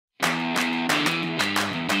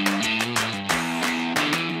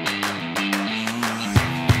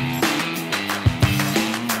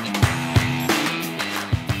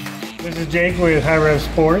This is Jake with HiRev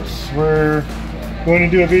Sports. We're going to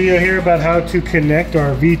do a video here about how to connect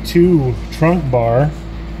our V2 trunk bar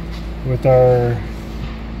with our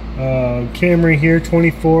Camry here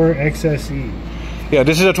 24 XSE. Yeah,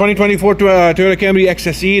 this is a 2024 Toyota Camry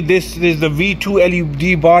XSE. This is the V2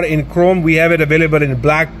 LED bar in chrome. We have it available in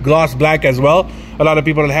black, gloss black as well. A lot of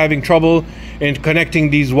people are having trouble in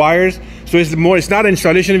connecting these wires. So it's not an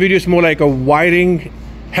installation video, it's more like a wiring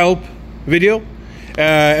help video.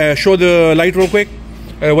 Show the light real quick,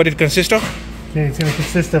 what it consists of. Okay, it's going to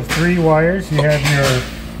consist of 3 wires. You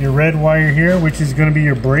have your red wire here, which is going to be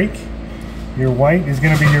your brake. Your white is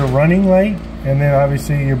going to be your running light, and then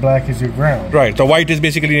obviously your black is your ground. Right, the white is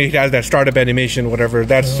basically, it has that startup animation, whatever,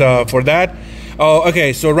 that's for that.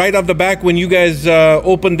 Okay, so right off the back, when you guys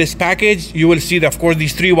open this package, you will see that, of course,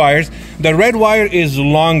 these 3 wires. The red wire is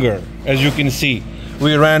longer, as you can see.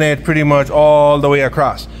 We ran it pretty much all the way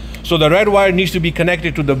across. So the red wire needs to be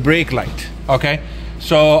connected to the brake light, okay?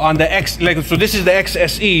 So on the so this is the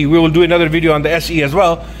XSE. We will do another video on the SE as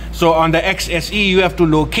well. So on the XSE, you have to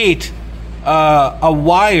locate a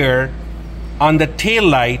wire on the tail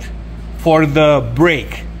light for the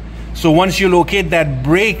brake. So once you locate that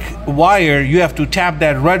brake wire, you have to tap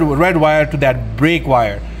that red wire to that brake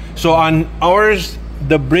wire. So on ours,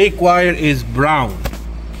 the brake wire is brown.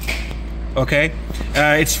 Okay,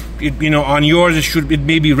 on yours it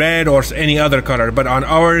may be red or any other color, but on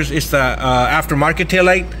ours it's the aftermarket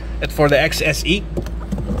taillight for the XSE,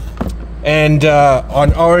 and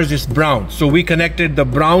on ours it's brown. So we connected the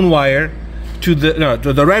brown wire to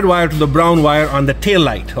the red wire to the brown wire on the tail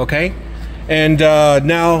light. Okay, and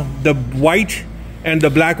now the white and the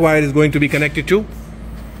black wire is going to be connected to.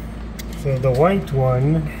 So the white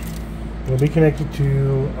one will be connected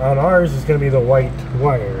to, on ours is going to be the white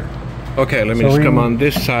wire. Okay, let me just come on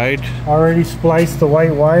this side. Already spliced the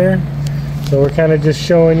white wire, so we're kind of just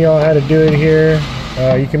showing y'all how to do it here.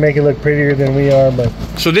 You can make it look prettier than we are, but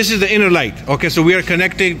so this is the inner light. Okay, so we are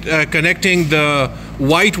connecting the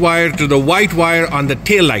white wire to the white wire on the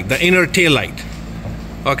tail light, the inner tail light.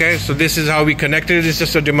 Okay, so this is how we connected it. It's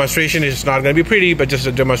just a demonstration. It's not going to be pretty, but just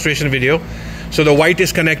a demonstration video. So the white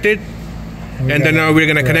is connected, and then now we're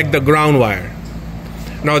going to connect the ground wire.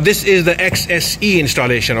 Now this is the XSE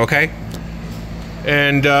installation, okay?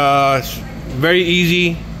 And very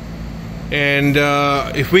easy, and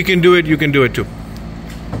if we can do it, you can do it too.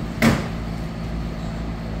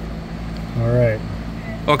 All right.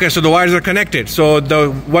 Okay, so the wires are connected. So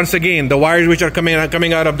once again, the wires which are coming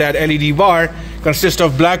out of that LED bar consist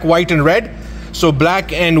of black, white, and red. So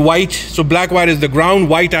black and white. So black wire is the ground,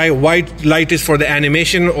 white light is for the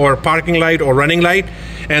animation or parking light or running light,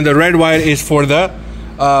 and the red wire is for the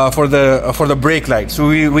brake light. So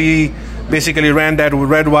we basically ran that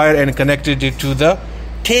red wire and connected it to the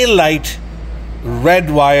tail light red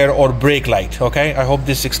wire or brake light. Okay, I hope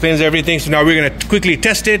this explains everything. So now we're going to quickly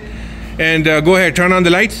test it, and go ahead, turn on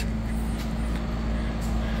the lights.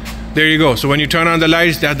 There you go. So when you turn on the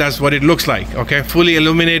lights, that's what it looks like. Okay, fully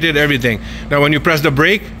illuminated, everything. Now when you press the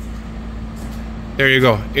brake, there you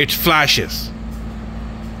go, it flashes.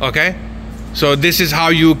 Okay, so this is how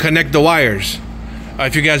you connect the wires.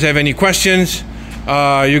 If you guys have any questions,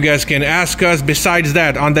 you guys can ask us. Besides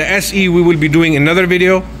that, on the SE, we will be doing another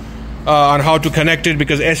video on how to connect it,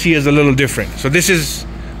 because SE is a little different. So this is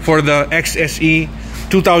for the XSE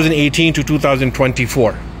 2018 to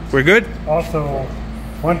 2024. We're good? Also,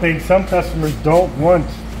 one thing, some customers don't want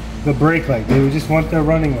the brake light. They would just want their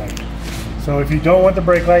running light. So if you don't want the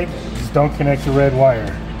brake light, just don't connect the red wire.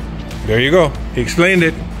 There you go. He explained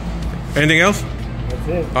it. Anything else? That's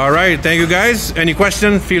it. All right. Thank you, guys. Any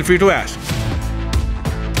questions, feel free to ask.